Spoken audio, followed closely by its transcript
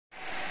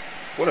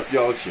What up,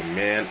 y'all? It's your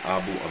man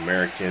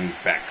Abuamerican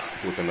back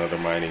with another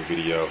mining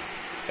video,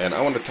 and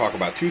I want to talk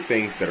about two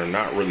things that are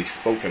not really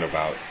spoken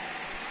about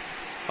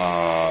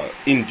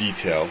in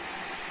detail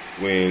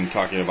when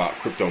talking about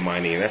crypto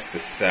mining, and that's the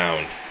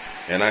sound.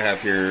 And I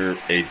have here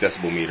a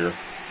decibel meter,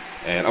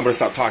 and I'm going to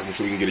stop talking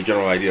so we can get a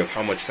general idea of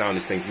how much sound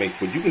these things make.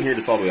 But you can hear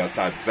this all the way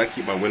outside because I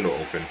keep my window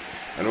open,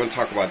 and I'm going to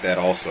talk about that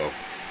also.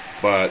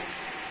 But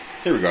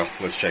here we go.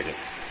 Let's check it.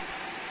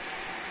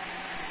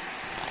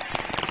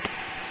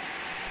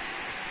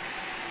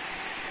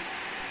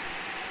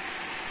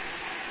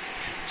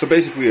 So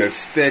basically a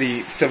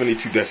steady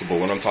 72 decibel.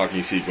 When I'm talking,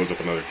 you see it goes up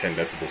another 10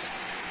 decibels.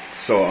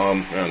 So,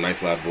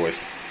 nice loud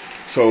voice.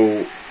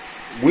 So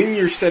when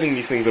you're setting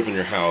these things up in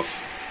your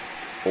house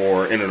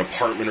or in an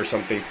apartment or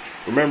something,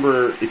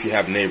 remember, if you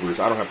have neighbors,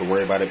 I don't have to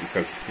worry about it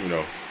because, you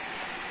know,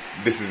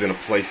 this is in a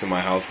place in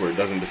my house where it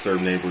doesn't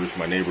disturb neighbors.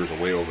 My neighbors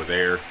are way over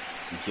there.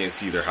 You can't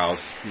see their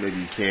house. Maybe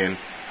you can,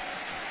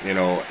 you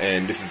know,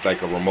 and this is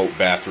like a remote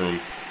bathroom.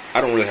 I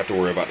don't really have to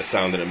worry about the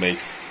sound that it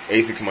makes.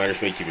 ASICs miners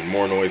make even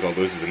more noise,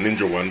 although this is a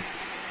Ninja one.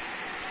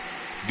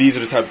 These are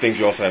the type of things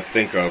you also have to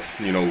think of.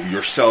 You know,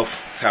 yourself,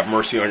 have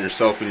mercy on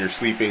yourself when you're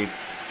sleeping,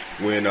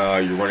 when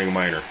you're running a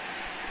miner.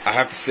 I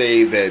have to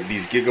say that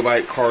these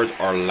gigabyte cards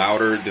are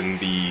louder than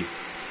the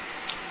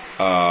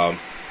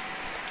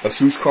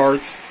Asus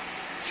cards.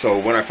 So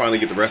when I finally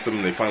get the rest of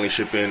them, they finally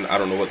ship in, I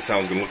don't know what the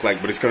sound's going to look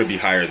like, but it's going to be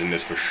higher than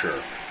this for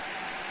sure.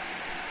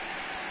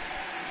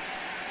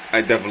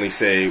 I definitely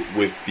say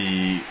with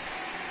the,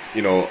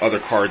 you know, other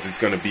cards, it's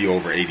going to be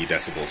over 80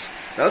 decibels.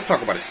 Now let's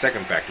talk about a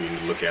second factor we need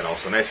to look at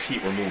also, and that's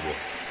heat removal.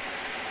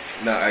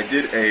 Now I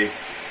did a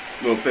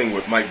little thing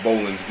with Mike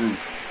Boland's group,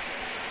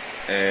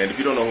 and if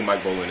you don't know who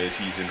Mike Boland is,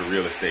 he's into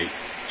real estate.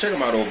 Check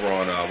him out over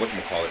on,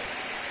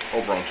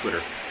 over on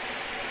Twitter.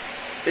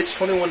 It's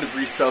 21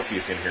 degrees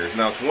Celsius in here.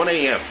 Now it's 1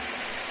 a.m.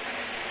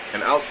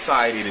 and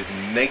outside it is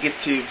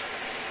 -3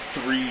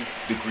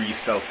 degrees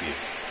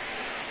Celsius.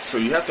 So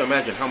you have to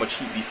imagine how much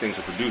heat these things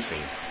are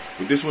producing.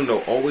 With this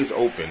window always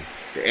open,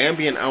 the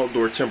ambient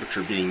outdoor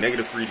temperature being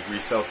 -3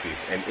 degrees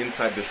Celsius, and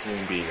inside this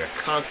room being a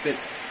constant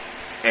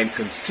and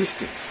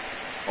consistent,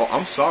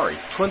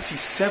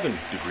 27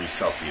 degrees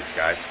Celsius,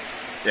 guys.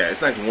 Yeah,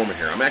 it's nice and warm in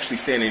here. I'm actually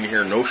standing in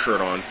here, no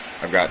shirt on.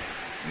 I've got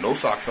no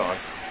socks on.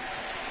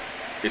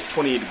 It's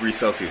 28 degrees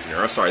Celsius in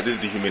here. I'm sorry, this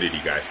is the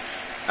humidity, guys.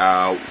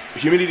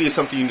 Humidity is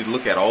something you need to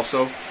look at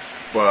also,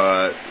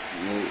 but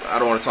I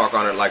don't want to talk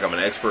on it like I'm an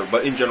expert.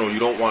 But in general, you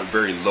don't want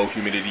very low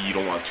humidity. You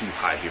don't want too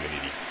high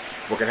humidity.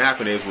 What can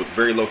happen is with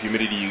very low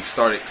humidity,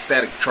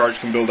 static charge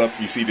can build up.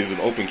 You see there's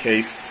an open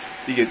case.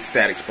 You get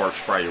static sparks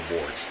fry your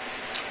boards.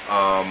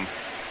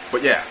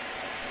 But yeah,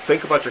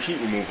 think about your heat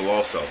removal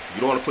also. You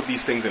don't want to put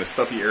these things in a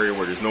stuffy area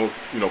where there's no,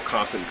 you know,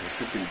 constant,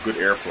 consistent, good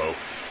airflow,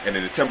 and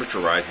then the temperature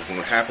rises. And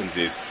what happens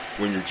is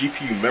when your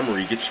GPU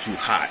memory gets too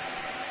hot,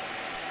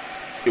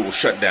 it will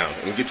shut down.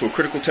 It'll get to a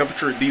critical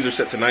temperature. These are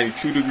set to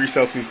 92 degrees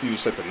Celsius. These are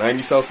set to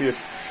 90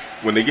 Celsius.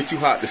 When they get too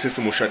hot, the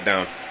system will shut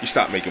down. You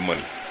stop making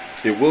money.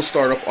 It will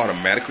start up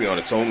automatically on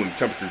its own when the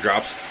temperature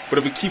drops, but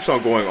if it keeps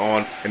on going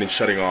on and then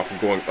shutting off and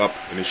going up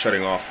and then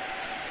shutting off,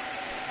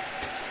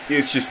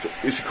 it's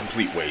a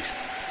complete waste.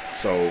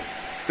 So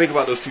think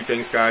about those two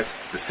things, guys.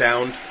 The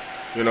sound,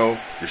 you know,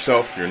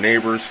 yourself, your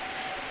neighbors,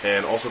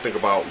 and also think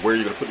about where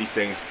you're going to put these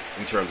things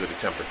in terms of the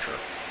temperature.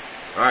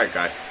 Alright,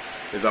 guys.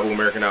 This is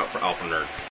Abuamerican out for Alpha Nerd.